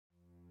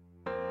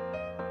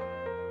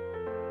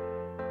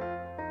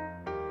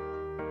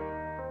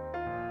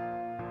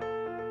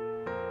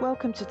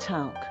Welcome to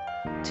TALC,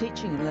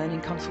 Teaching and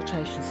Learning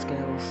Consultation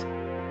Skills.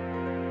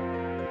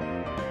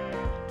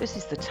 This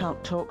is the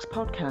TALC Talks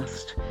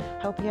podcast,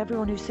 helping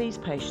everyone who sees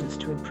patients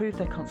to improve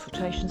their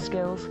consultation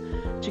skills,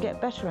 to get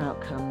better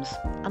outcomes,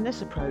 and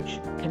this approach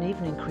can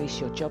even increase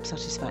your job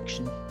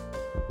satisfaction.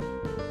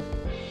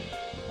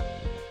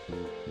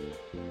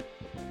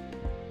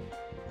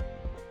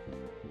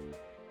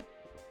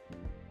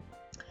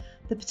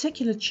 The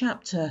particular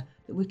chapter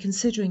that we're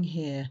considering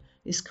here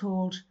is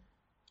called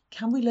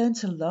Can We Learn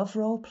to Love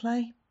Role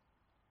Play?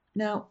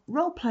 Now,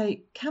 role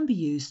play can be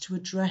used to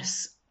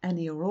address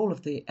any or all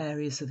of the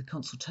areas of the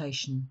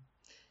consultation.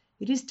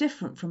 It is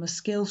different from a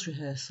skills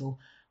rehearsal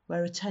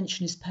where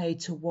attention is paid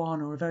to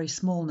one or a very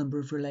small number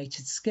of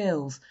related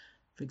skills,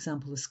 for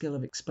example, the skill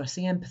of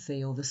expressing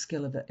empathy or the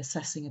skill of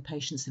assessing a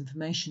patient's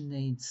information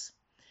needs.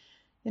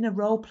 In a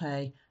role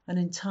play, an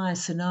entire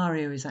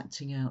scenario is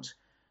acting out,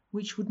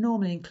 which would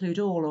normally include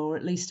all or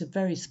at least a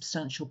very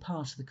substantial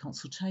part of the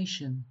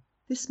consultation.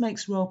 This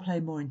makes role play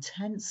more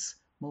intense,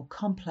 more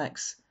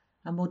complex,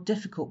 and more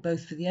difficult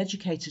both for the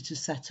educator to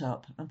set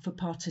up and for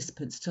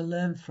participants to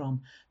learn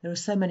from. There are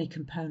so many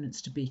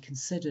components to be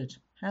considered.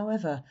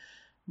 However,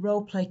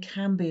 role play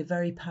can be a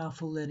very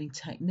powerful learning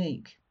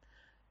technique.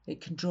 It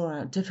can draw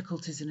out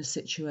difficulties in a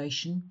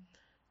situation,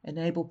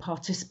 enable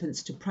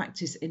participants to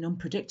practice in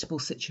unpredictable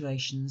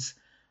situations,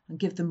 and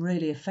give them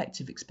really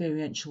effective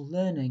experiential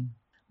learning.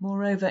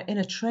 Moreover, in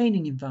a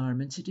training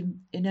environment, it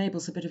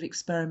enables a bit of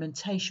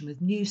experimentation with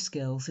new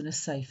skills in a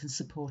safe and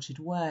supported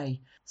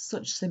way.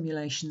 Such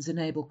simulations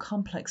enable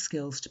complex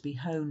skills to be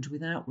honed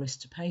without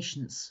risk to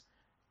patients.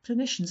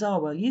 Clinicians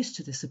are well used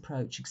to this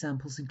approach.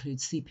 Examples include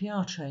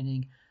CPR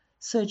training,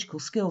 surgical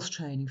skills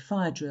training,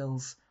 fire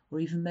drills,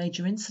 or even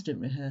major incident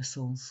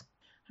rehearsals.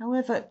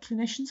 However,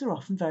 clinicians are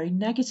often very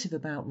negative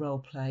about role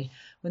play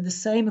when the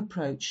same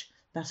approach,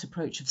 that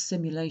approach of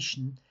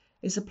simulation,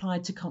 is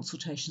applied to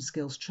consultation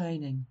skills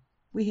training.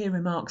 We hear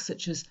remarks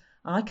such as,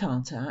 I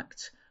can't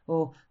act,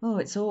 or, oh,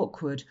 it's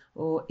awkward,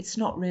 or it's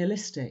not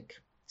realistic.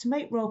 To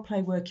make role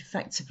play work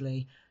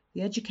effectively,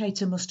 the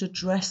educator must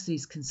address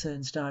these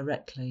concerns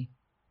directly.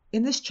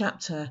 In this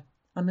chapter,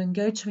 I'm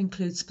going to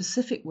include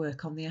specific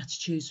work on the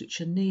attitudes which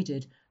are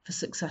needed for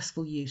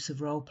successful use of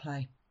role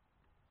play.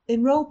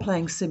 In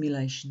role-playing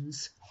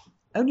simulations,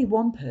 only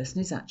one person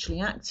is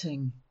actually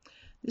acting.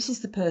 This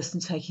is the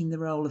person taking the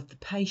role of the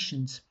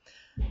patient.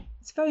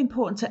 It's very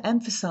important to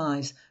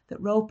emphasise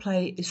that role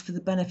play is for the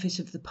benefit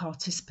of the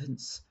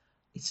participants.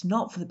 It's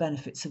not for the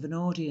benefits of an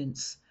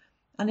audience,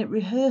 and it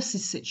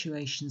rehearses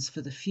situations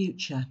for the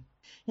future.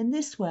 In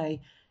this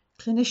way,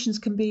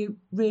 clinicians can be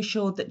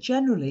reassured that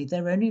generally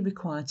they're only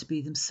required to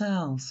be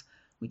themselves,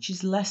 which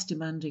is less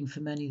demanding for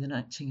many than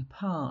acting a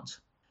part.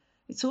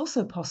 It's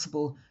also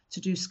possible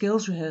to do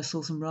skills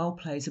rehearsals and role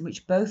plays in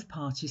which both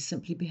parties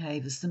simply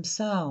behave as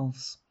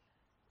themselves.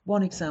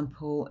 One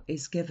example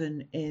is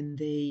given in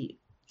the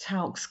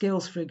TALC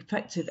Skills for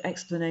Effective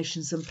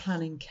Explanations and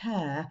Planning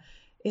Care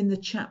in the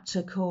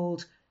chapter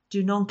called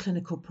Do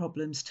Non-Clinical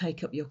Problems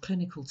Take Up Your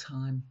Clinical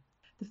Time?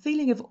 The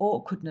feeling of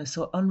awkwardness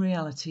or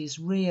unreality is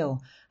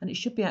real and it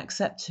should be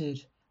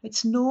accepted.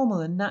 It's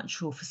normal and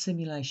natural for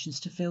simulations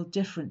to feel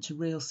different to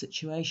real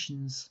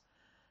situations.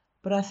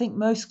 But I think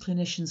most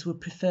clinicians would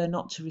prefer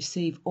not to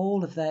receive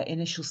all of their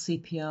initial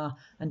CPR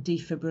and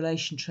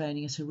defibrillation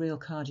training at a real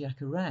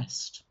cardiac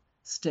arrest.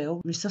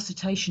 Still,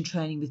 resuscitation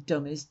training with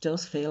dummies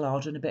does feel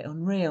odd and a bit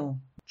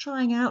unreal.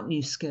 Trying out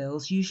new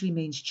skills usually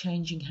means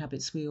changing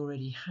habits we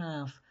already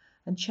have,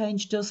 and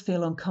change does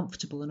feel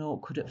uncomfortable and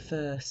awkward at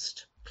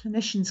first.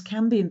 Clinicians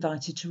can be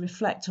invited to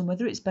reflect on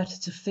whether it's better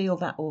to feel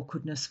that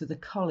awkwardness with a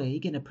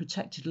colleague in a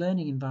protected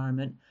learning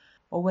environment,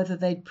 or whether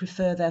they'd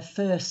prefer their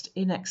first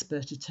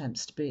inexpert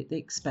attempts to be at the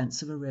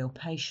expense of a real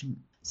patient.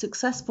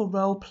 Successful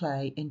role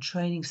play in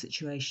training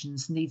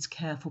situations needs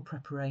careful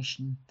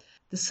preparation.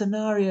 The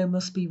scenario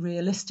must be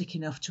realistic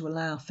enough to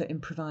allow for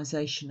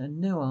improvisation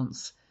and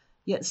nuance,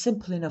 yet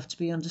simple enough to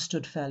be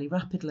understood fairly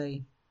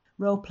rapidly.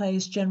 Role play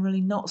is generally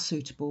not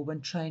suitable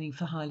when training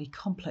for highly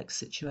complex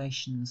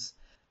situations.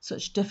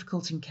 Such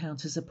difficult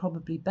encounters are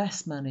probably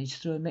best managed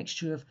through a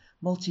mixture of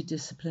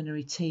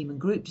multidisciplinary team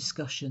and group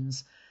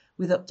discussions,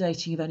 with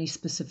updating of any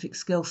specific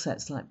skill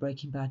sets like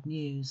breaking bad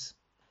news.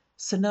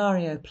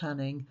 Scenario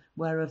planning,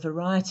 where a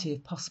variety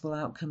of possible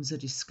outcomes are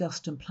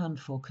discussed and planned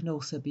for, can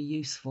also be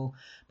useful,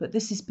 but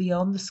this is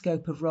beyond the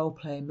scope of role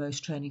play in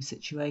most training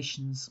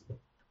situations.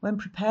 When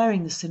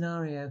preparing the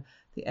scenario,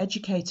 the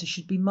educator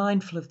should be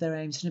mindful of their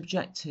aims and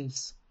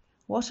objectives.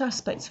 What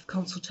aspects of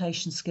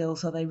consultation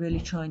skills are they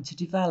really trying to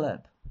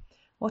develop?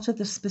 What are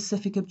the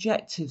specific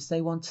objectives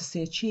they want to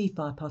see achieved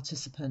by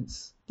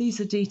participants? These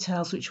are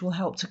details which will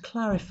help to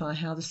clarify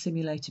how the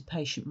simulated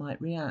patient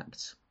might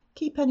react.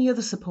 Keep any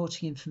other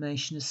supporting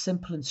information as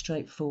simple and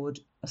straightforward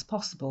as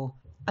possible.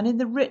 And in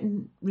the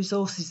written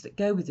resources that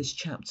go with this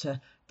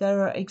chapter,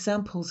 there are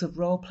examples of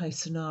role play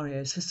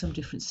scenarios for some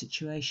different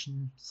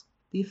situations.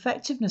 The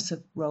effectiveness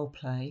of role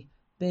play,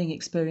 being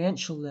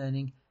experiential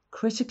learning,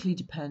 critically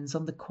depends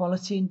on the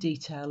quality and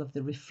detail of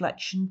the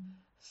reflection,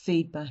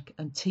 feedback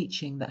and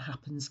teaching that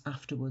happens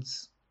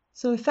afterwards.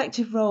 So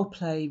effective role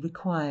play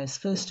requires,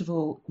 first of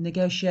all,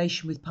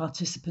 negotiation with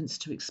participants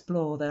to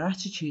explore their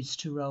attitudes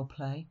to role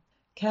play,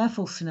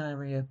 careful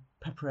scenario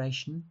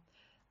preparation,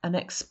 an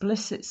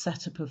explicit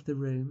setup of the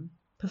room,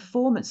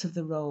 performance of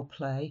the role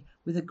play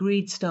with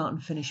agreed start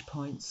and finish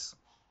points,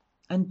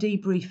 and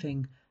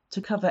debriefing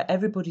to cover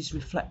everybody's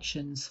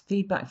reflections,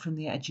 feedback from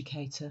the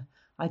educator,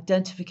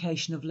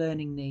 identification of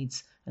learning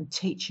needs, and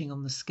teaching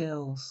on the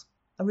skills.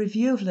 A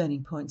review of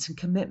learning points and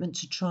commitment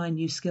to try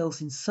new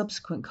skills in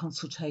subsequent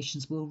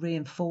consultations will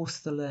reinforce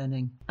the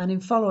learning. And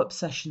in follow-up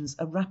sessions,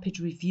 a rapid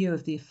review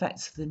of the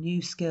effects of the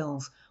new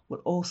skills will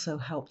also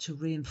help to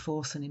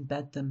reinforce and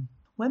embed them.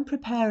 When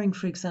preparing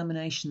for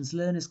examinations,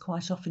 learners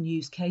quite often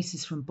use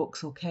cases from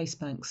books or case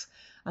banks,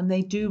 and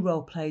they do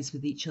role plays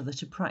with each other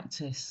to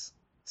practice.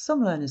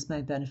 Some learners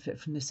may benefit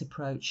from this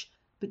approach,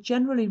 but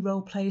generally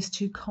role play is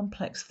too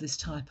complex for this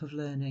type of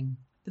learning.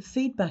 The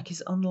feedback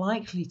is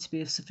unlikely to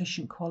be of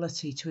sufficient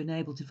quality to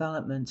enable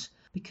development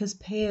because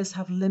peers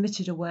have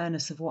limited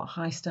awareness of what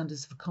high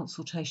standards of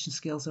consultation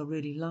skills are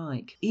really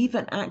like.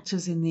 Even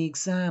actors in the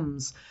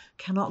exams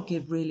cannot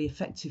give really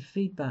effective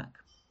feedback.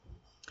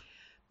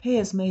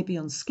 Peers may be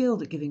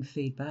unskilled at giving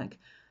feedback.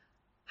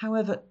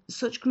 However,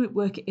 such group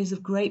work is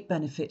of great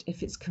benefit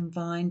if it's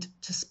combined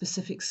to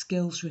specific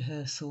skills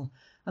rehearsal,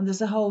 and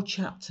there's a whole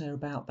chapter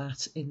about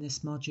that in this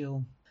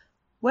module.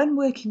 When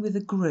working with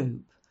a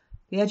group,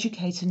 the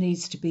educator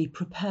needs to be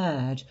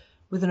prepared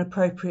with an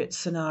appropriate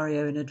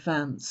scenario in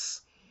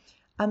advance.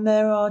 And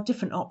there are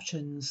different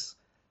options.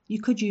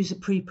 You could use a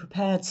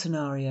pre-prepared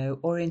scenario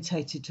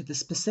orientated to the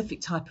specific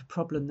type of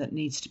problem that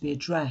needs to be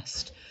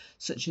addressed,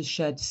 such as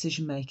shared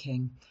decision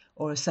making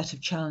or a set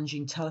of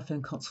challenging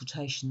telephone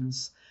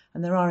consultations.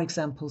 And there are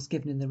examples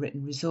given in the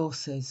written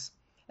resources.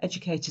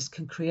 Educators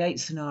can create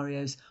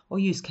scenarios or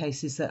use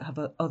cases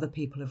that other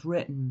people have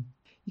written.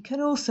 You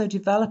can also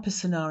develop a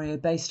scenario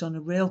based on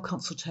a real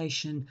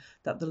consultation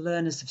that the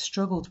learners have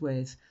struggled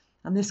with,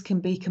 and this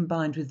can be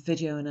combined with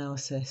video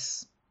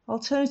analysis.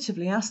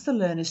 Alternatively, ask the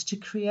learners to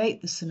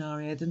create the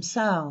scenario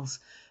themselves,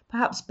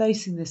 perhaps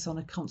basing this on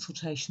a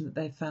consultation that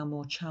they found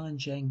more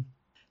challenging.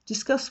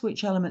 Discuss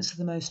which elements are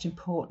the most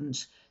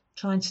important,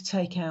 trying to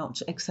take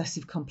out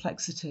excessive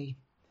complexity.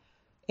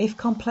 If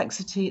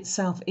complexity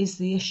itself is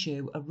the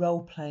issue, a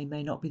role play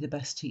may not be the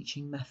best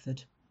teaching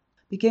method.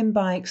 Begin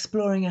by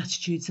exploring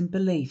attitudes and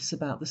beliefs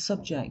about the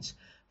subject.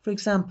 For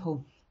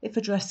example, if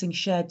addressing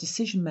shared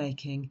decision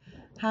making,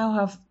 how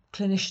have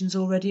clinicians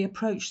already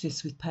approached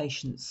this with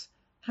patients?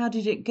 How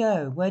did it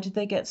go? Where did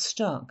they get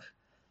stuck?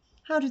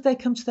 How did they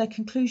come to their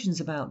conclusions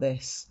about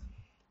this?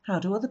 How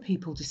do other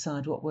people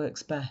decide what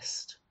works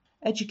best?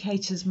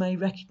 Educators may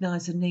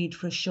recognise a need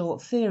for a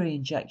short theory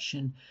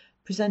injection,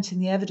 presenting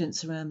the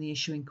evidence around the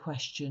issue in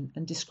question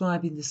and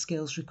describing the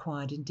skills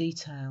required in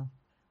detail.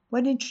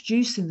 When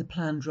introducing the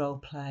planned role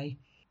play,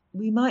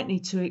 we might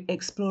need to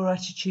explore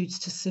attitudes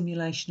to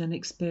simulation and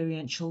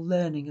experiential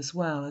learning as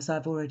well, as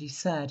I've already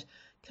said,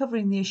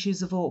 covering the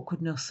issues of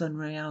awkwardness,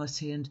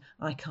 unreality, and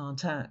I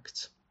can't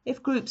act.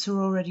 If groups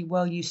are already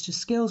well used to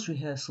skills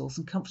rehearsals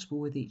and comfortable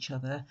with each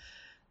other,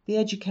 the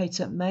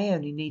educator may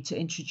only need to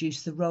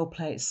introduce the role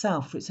play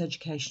itself for its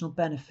educational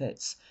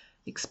benefits,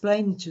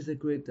 explaining to the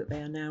group that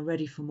they are now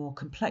ready for more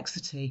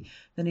complexity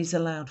than is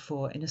allowed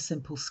for in a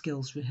simple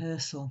skills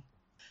rehearsal.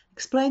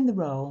 Explain the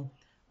role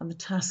and the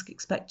task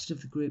expected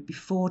of the group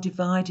before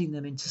dividing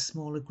them into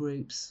smaller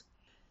groups.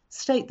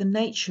 State the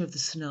nature of the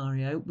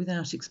scenario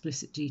without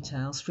explicit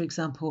details. For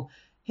example,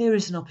 here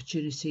is an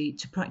opportunity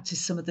to practice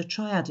some of the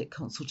triadic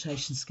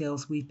consultation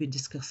skills we've been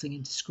discussing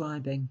and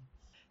describing.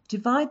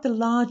 Divide the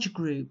large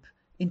group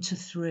into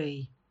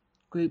 3.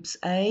 Groups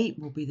A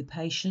will be the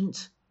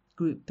patient,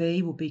 Group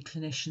B will be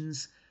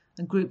clinicians,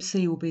 and Group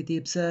C will be the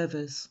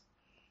observers.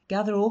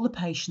 Gather all the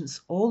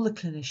patients, all the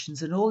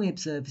clinicians, and all the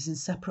observers in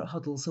separate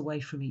huddles away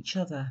from each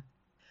other.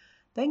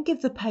 Then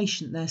give the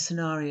patient their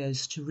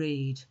scenarios to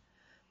read.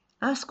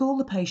 Ask all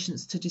the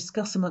patients to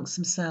discuss amongst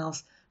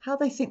themselves how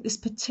they think this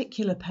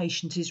particular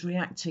patient is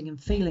reacting and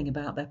feeling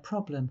about their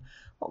problem.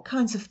 What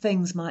kinds of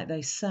things might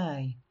they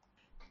say?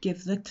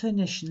 Give the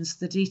clinicians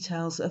the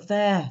details of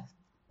their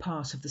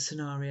part of the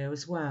scenario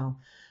as well,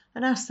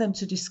 and ask them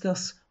to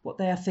discuss what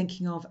they are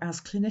thinking of as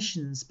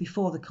clinicians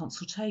before the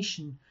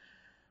consultation.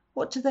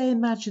 What do they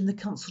imagine the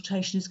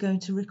consultation is going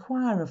to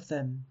require of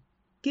them?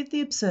 Give the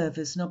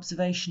observers an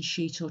observation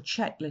sheet or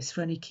checklist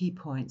for any key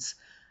points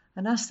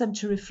and ask them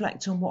to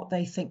reflect on what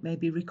they think may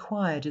be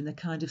required in the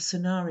kind of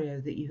scenario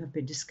that you have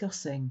been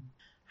discussing.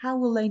 How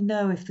will they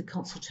know if the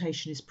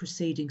consultation is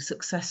proceeding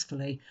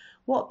successfully?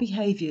 What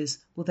behaviours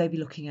will they be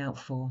looking out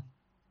for?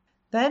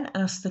 Then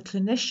ask the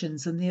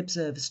clinicians and the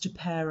observers to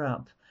pair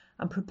up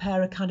and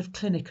prepare a kind of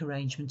clinic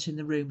arrangement in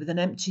the room with an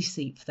empty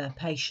seat for their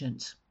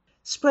patient.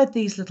 Spread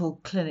these little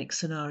clinic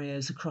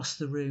scenarios across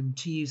the room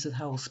to use the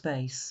whole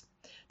space.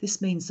 This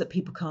means that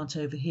people can't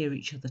overhear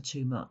each other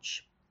too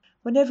much.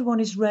 When everyone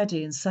is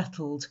ready and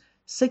settled,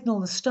 signal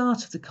the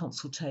start of the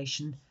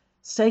consultation,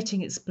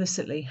 stating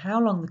explicitly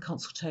how long the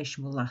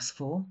consultation will last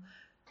for,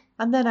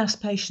 and then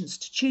ask patients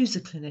to choose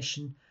a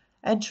clinician,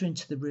 enter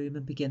into the room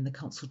and begin the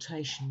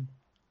consultation.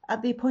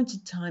 At the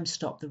appointed time,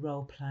 stop the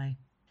role play.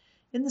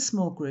 In the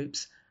small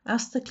groups,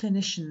 ask the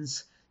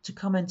clinicians to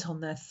comment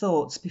on their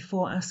thoughts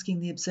before asking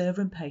the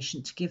observer and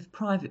patient to give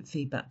private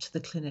feedback to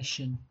the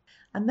clinician.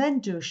 And then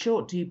do a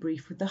short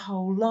debrief with the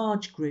whole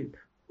large group.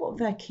 What were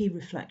their key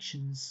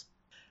reflections?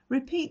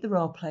 Repeat the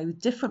role play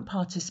with different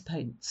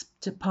participants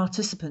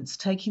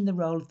taking the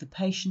role of the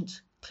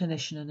patient,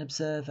 clinician and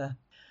observer.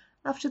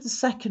 After the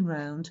second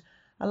round,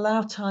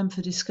 allow time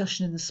for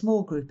discussion in the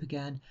small group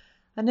again,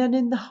 and then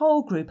in the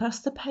whole group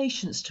ask the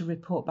patients to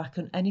report back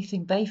on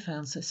anything they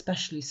found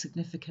especially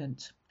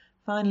significant.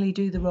 Finally,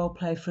 do the role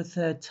play for a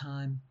third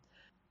time.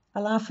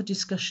 Allow for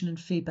discussion and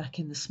feedback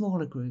in the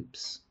smaller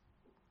groups.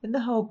 In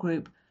the whole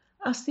group,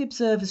 ask the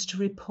observers to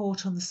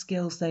report on the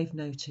skills they've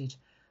noted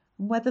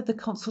and whether the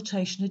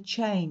consultation had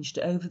changed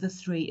over the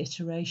 3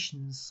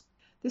 iterations.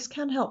 This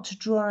can help to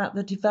draw out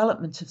the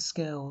development of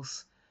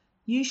skills.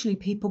 Usually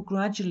people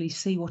gradually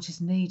see what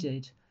is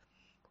needed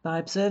by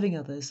observing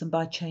others and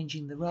by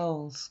changing the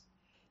roles.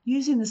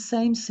 Using the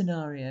same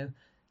scenario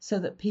so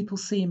that people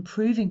see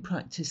improving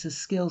practice as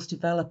skills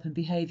develop and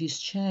behaviours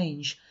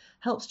change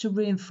helps to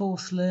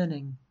reinforce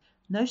learning.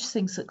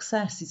 Noticing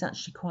success is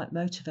actually quite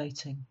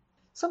motivating.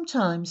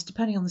 Sometimes,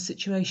 depending on the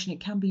situation, it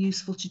can be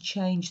useful to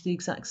change the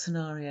exact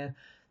scenario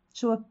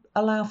to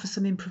allow for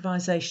some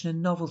improvisation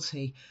and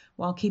novelty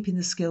while keeping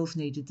the skills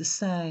needed the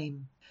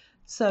same.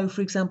 So,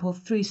 for example,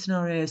 3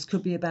 scenarios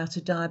could be about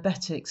a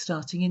diabetic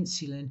starting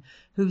insulin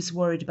who's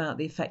worried about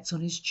the effects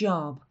on his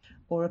job,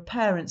 or a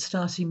parent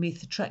starting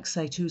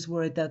methotrexate who's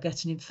worried they'll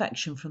get an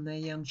infection from their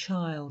young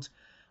child,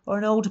 or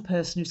an older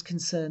person who's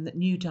concerned that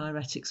new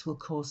diuretics will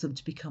cause them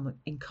to become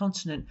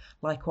incontinent,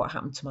 like what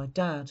happened to my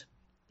dad.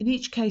 In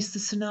each case, the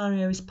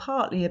scenario is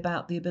partly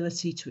about the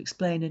ability to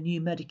explain a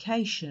new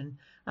medication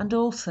and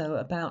also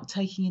about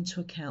taking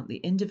into account the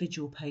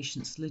individual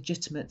patient's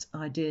legitimate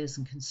ideas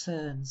and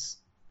concerns.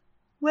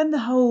 When the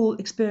whole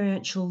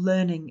experiential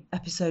learning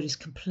episode is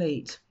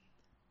complete,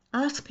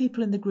 ask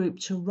people in the group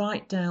to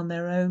write down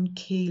their own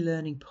key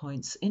learning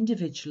points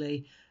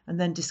individually and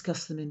then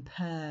discuss them in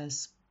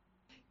pairs.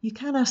 You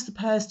can ask the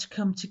pairs to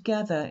come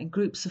together in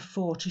groups of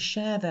 4 to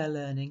share their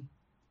learning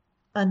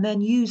and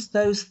then use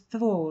those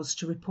 4s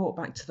to report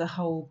back to the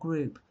whole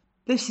group.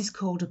 This is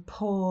called a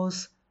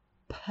pause,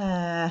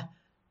 pair,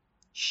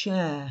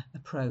 share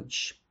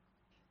approach.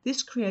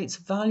 This creates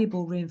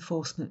valuable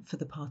reinforcement for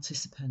the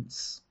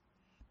participants.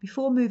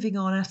 Before moving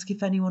on, ask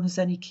if anyone has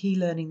any key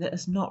learning that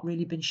has not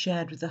really been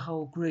shared with the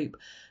whole group.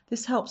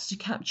 This helps to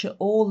capture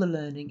all the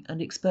learning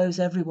and expose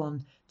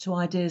everyone to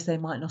ideas they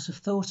might not have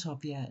thought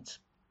of yet.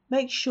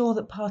 Make sure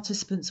that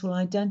participants will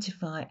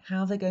identify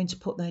how they're going to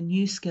put their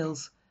new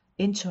skills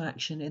into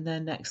action in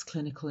their next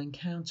clinical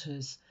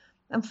encounters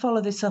and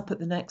follow this up at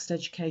the next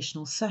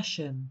educational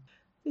session.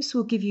 This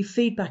will give you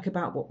feedback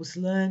about what was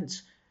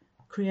learnt,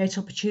 create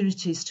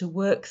opportunities to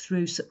work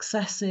through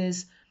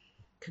successes,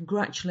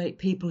 congratulate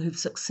people who've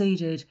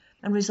succeeded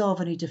and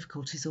resolve any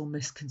difficulties or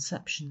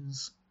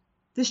misconceptions.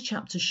 This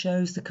chapter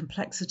shows the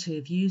complexity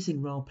of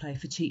using role play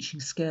for teaching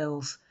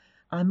skills.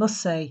 I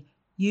must say,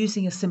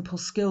 using a simple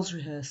skills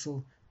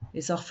rehearsal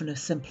is often a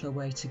simpler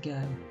way to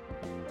go.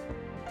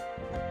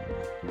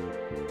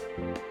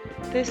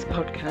 This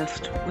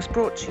podcast was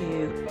brought to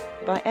you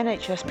by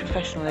NHS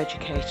Professional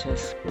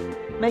Educators,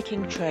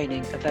 making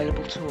training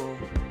available to all.